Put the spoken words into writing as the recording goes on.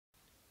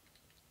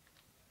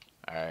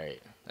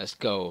Alright, let's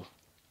go.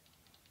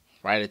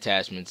 Right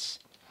attachments.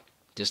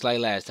 Just like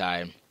last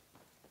time.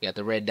 We got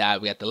the red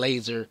dot, we got the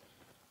laser,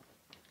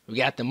 we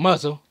got the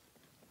muzzle.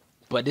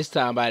 But this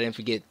time I didn't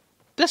forget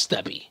the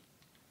stubby.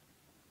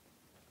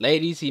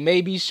 Ladies, he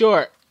may be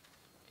short.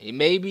 He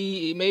may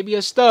be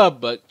a stub,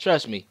 but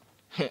trust me,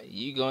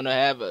 you gonna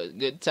have a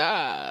good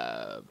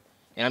time.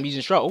 And I'm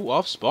using SRAW. Oh,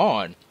 off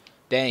spawn.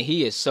 Dang,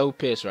 he is so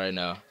pissed right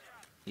now.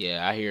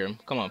 Yeah, I hear him.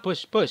 Come on,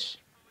 push, push.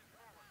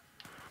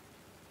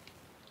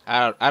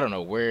 I don't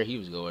know where he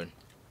was going.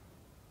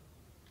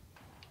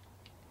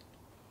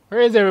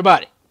 Where is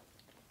everybody?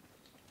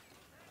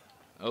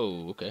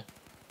 Oh, okay.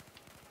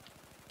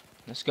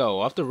 Let's go.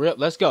 Off the rip.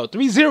 Let's go.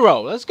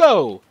 3-0. Let's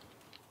go.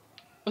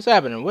 What's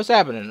happening? What's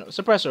happening?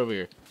 Suppressor over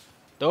here.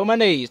 Throw my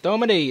knees. Throw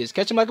my knees.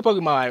 Catch him like a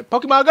Pokemon.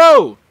 Pokemon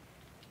go!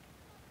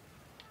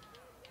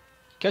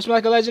 Catch me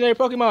like a legendary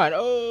Pokemon.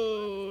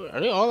 Oh, are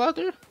they all out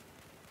there?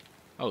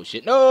 Oh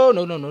shit! No,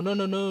 no, no, no, no,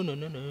 no, no, no,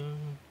 no, no.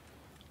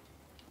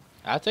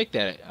 I'll take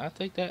that. I'll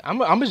take that. I'm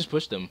gonna just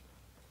push them.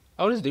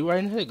 Oh, this dude right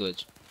in the head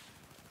glitch.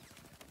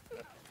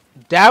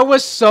 That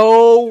was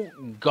so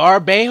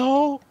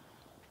garbejo.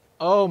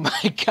 Oh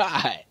my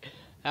god,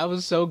 that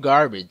was so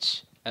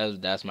garbage.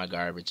 That's my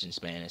garbage in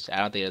Spanish. I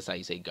don't think that's how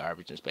you say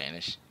garbage in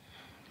Spanish.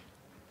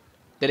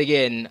 Then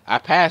again, I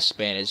passed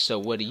Spanish, so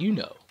what do you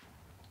know?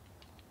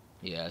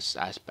 Yes,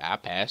 I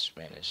passed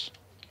Spanish.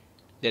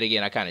 Then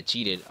again, I kind of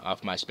cheated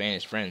off my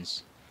Spanish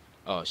friends.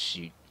 Oh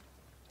shoot!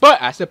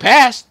 But I still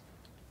passed.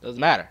 Doesn't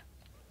matter.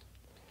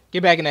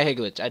 Get back in that head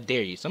glitch. I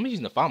dare you. Somebody's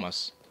using the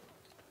FAMAS.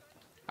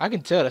 I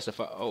can tell that's the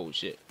oh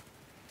shit.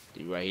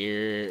 Dude right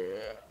here.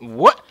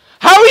 What?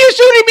 How are you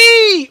shooting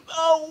me?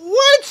 Oh,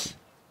 what?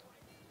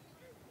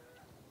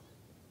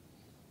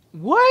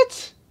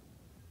 What?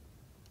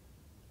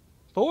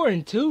 4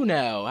 and 2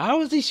 now.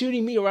 How is he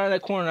shooting me around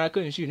that corner and I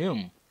couldn't shoot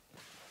him?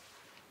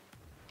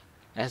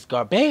 That's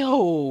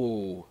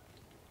garbejo.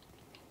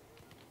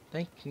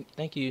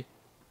 Thank you.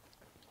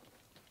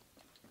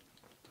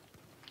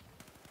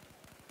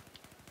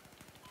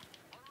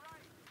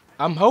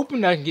 I'm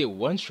hoping I can get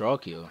one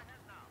STRAW kill.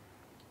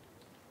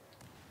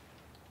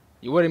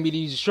 You wanted me to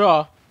use a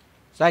STRAW,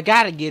 so I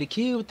gotta get a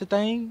kill with the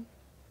thing.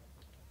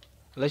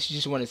 Unless you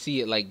just want to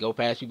see it like go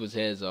past people's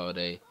heads all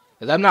day.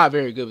 Because I'm not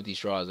very good with these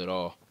STRAWs at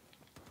all.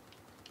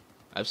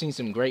 I've seen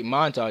some great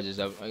montages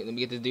of. Let me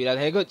get this dude out of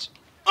the head glitch.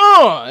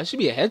 Oh, that should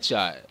be a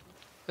headshot.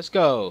 Let's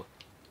go.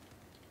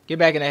 Get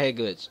back in that head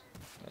glitch.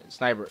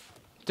 Sniper.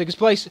 Took his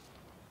place.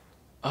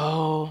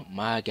 Oh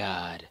my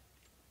god.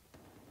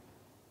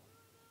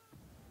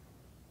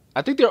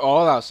 I think they're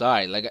all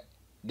outside. Like,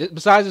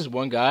 besides this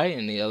one guy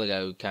and the other guy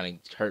who kind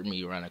of hurt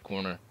me around the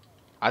corner,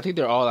 I think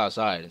they're all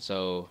outside. And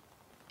so,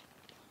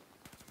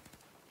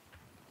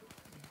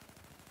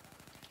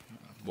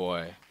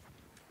 boy,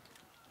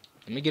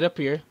 let me get up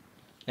here.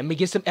 Let me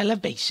get some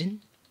elevation.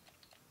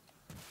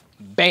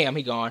 Bam,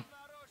 he gone.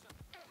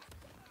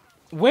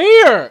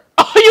 Where?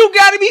 Oh, you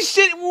gotta be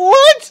shit.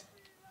 What?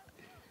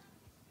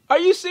 Are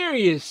you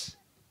serious?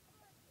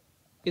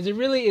 Is it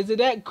really? Is it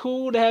that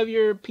cool to have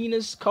your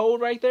penis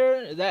cold right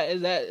there? Is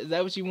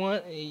that what you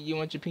want? You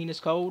want your penis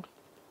cold?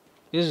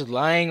 You're just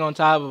lying on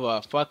top of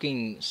a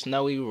fucking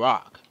snowy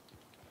rock.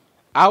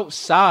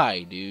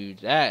 Outside, dude.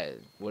 That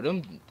with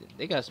them,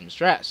 they got some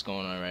strats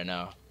going on right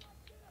now.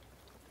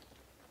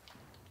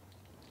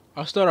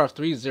 I'll start off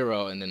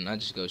 3-0 and then I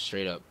just go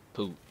straight up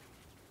poop.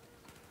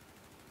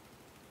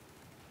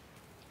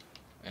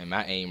 And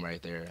my aim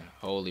right there,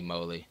 holy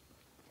moly.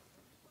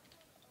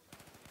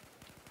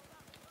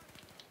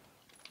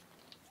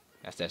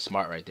 That's that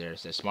smart right there.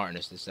 It's that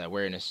smartness. It's that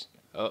awareness.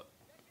 Oh.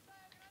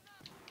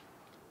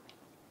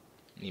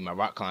 Need my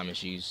rock climbing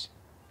shoes.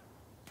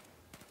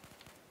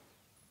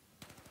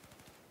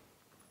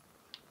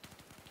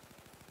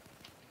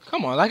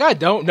 Come on, like I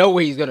don't know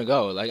where he's gonna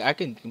go. Like I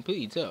can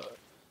completely tell.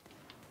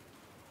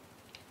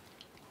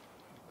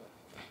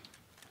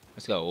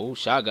 Let's go. Oh,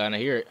 shotgun. I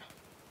hear it.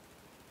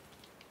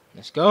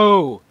 Let's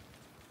go.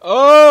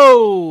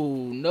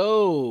 Oh,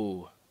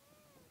 no.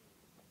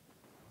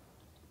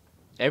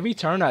 Every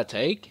turn I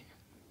take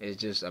is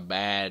just a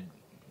bad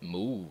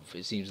move.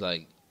 It seems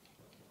like.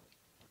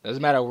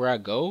 Doesn't matter where I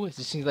go. It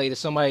just seems like there's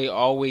somebody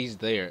always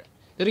there.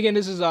 Then again,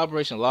 this is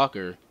Operation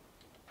Locker.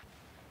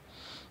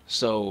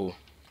 So,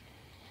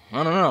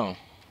 I don't know.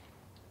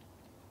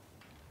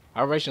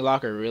 Operation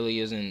Locker really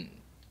isn't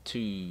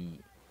too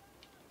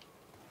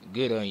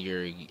good on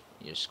your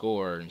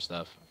score and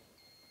stuff.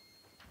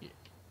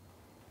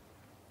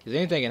 Because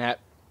anything can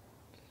happen.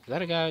 Is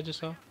that a guy I just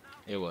saw?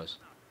 It was.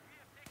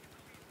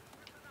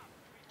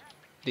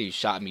 Dude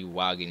shot me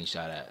while getting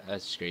shot at.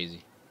 That's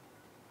crazy.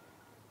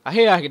 I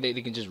hate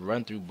they can just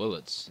run through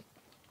bullets.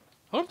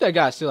 I wonder if that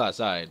guy's still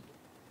outside.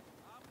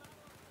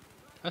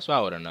 That's what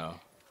I want to know.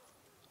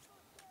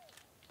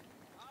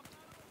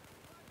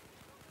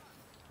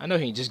 I know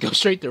he can just go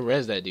straight to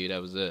res that dude.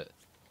 That was it.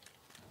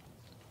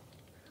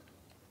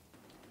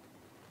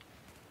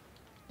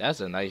 That's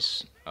a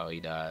nice. Oh, he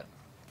died.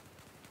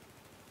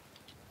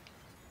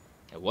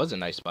 It was a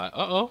nice spot.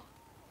 Uh-oh.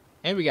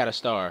 And we got a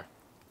star.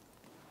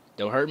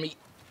 Don't hurt me.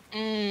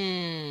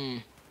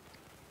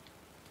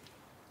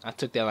 I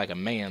took that like a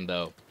man,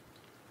 though.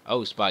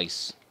 Oh,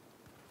 Spice.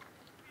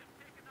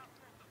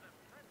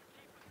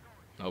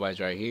 Nobody's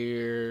right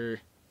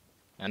here.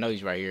 I know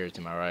he's right here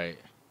to my right.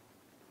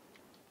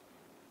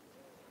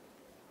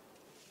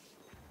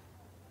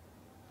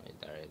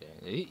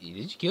 Did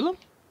you kill him?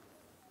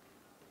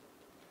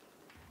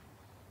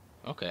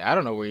 Okay, I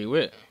don't know where he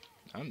went.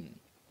 I'm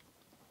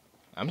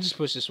just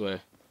push this way.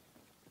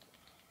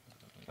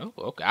 Oh,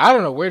 okay. I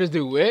don't know where this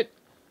dude went.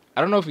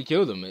 I don't know if he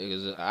killed him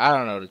because I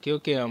don't know.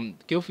 The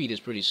kill feed is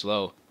pretty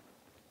slow.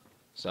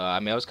 So I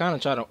mean, I was trying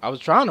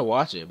to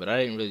watch it, but I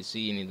didn't really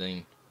see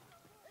anything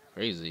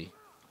crazy.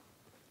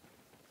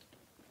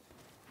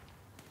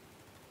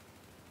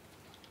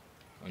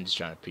 I'm just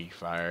trying to peek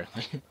fire.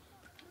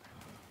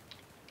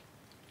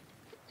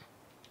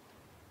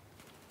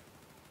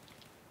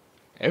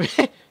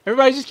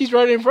 Everybody just keeps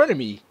running in front of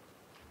me.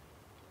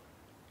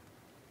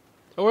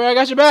 Don't worry, I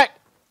got your back.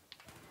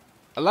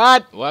 A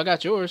lot. Well, I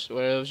got yours.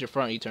 Well, it was your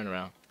front. You turn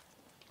around.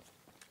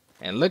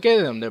 And look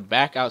at them. They're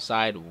back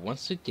outside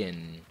once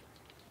again.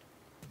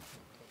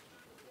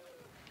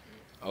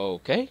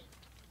 Okay.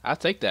 I'll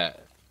take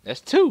that.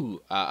 That's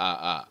 2.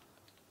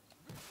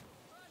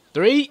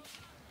 3,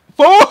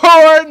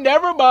 4.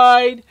 Never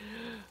mind.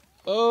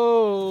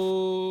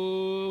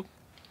 Oh.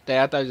 Dang,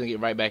 I thought he was going to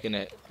get right back in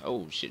that.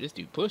 Oh, shit. This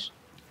dude pushed.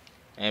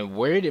 And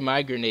where did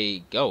my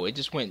grenade go? It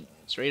just went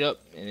straight up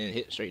and then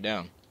hit straight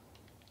down.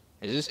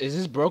 Is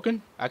this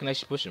broken? I can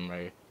actually push him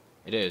right here.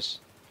 It is.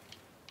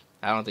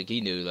 I don't think he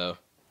knew, though.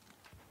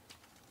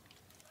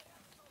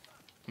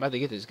 I'm about to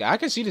get this guy. I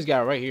can see this guy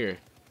right here.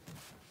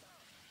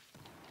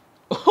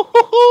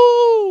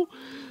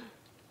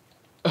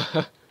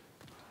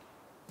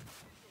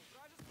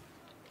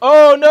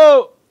 Oh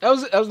no! That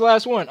was the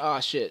last one.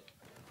 Oh shit.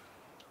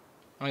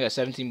 I only got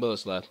 17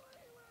 bullets left.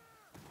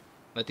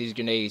 Let these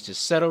grenades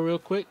just settle real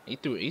quick.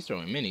 He's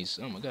throwing minis.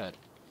 Oh my god.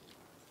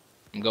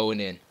 I'm going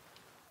in.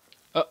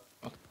 Oh,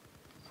 okay.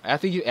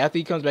 After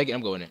he comes back in,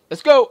 I'm going in.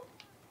 Let's go.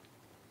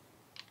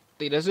 I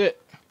think that's it.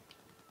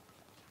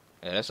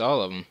 Yeah, that's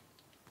all of them.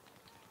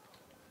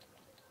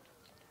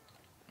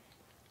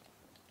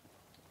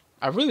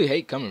 I really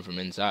hate coming from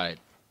inside.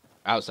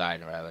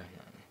 Outside, rather.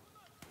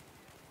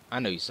 I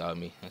know you saw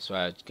me. That's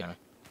why I kind of...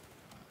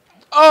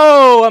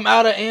 Oh, I'm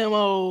out of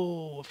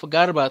ammo. I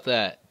forgot about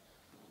that.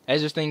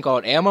 There's this thing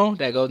called ammo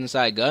that goes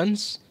inside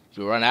guns. If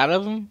you run out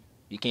of them,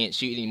 you can't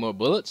shoot any more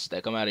bullets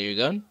that come out of your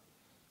gun.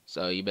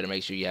 So you better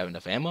make sure you have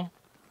enough ammo.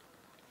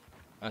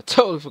 I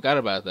totally forgot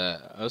about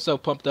that. I was so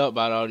pumped up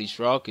about all these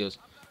SRAW kills.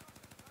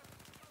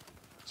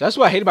 So that's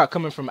what I hate about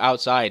coming from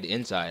outside to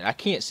inside. I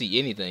can't see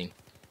anything.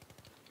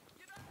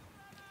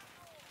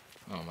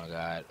 Oh my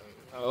god.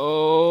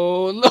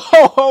 Oh no!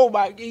 Oh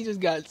my! He just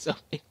got so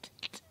many.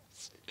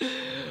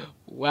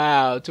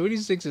 Wow,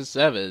 26 and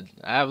 7.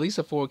 I have at least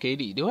a 4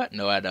 KD. Do I?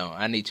 No, I don't.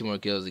 I need 2 more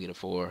kills to get a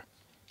 4.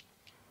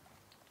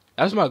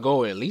 That's my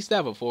goal. At least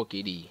have a 4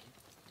 KD.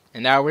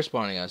 And now we're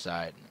spawning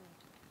outside.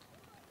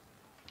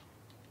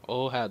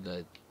 Oh, how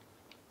the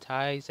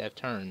tides have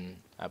turned.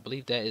 I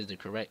believe that is the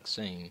correct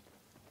saying.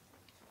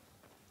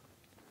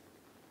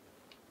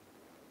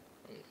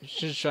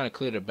 Just trying to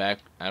clear the back.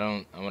 I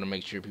want to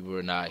make sure people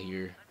are not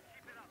here.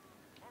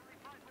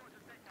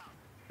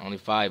 Only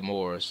 5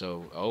 more,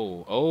 so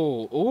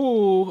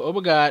oh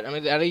my god. I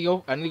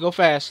need to go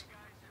fast.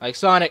 Like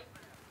Sonic.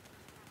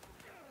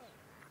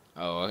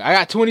 Oh, I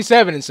got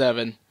 27 and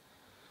 7.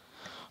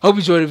 Hope you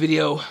enjoyed the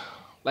video.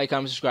 Like,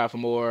 comment, subscribe for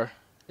more.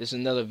 This is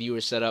another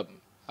viewer setup.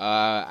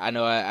 I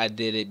know I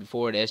did it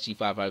before the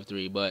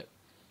SG553, but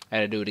I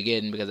had to do it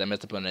again because I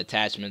messed up on the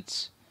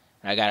attachments.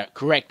 And I got it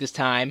correct this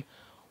time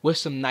with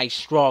some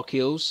nice SRAW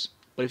kills.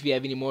 But if you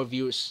have any more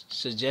viewers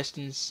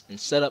suggestions and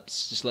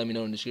setups, just let me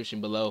know in the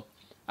description below.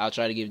 I'll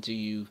try to give it to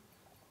you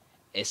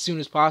as soon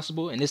as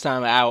possible. And this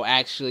time I'll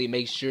actually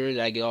make sure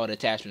that I get all the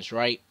attachments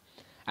right.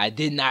 I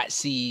did not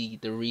see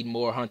the Read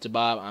More Hunter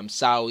Bob. I'm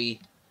sorry.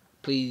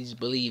 Please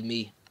believe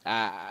me.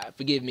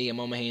 Forgive me.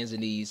 I'm on my hands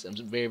and knees. I'm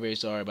very, very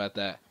sorry about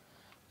that.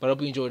 But I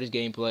hope you enjoyed this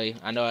gameplay.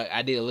 I know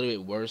I did a little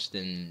bit worse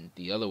than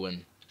the other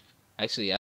one. Actually,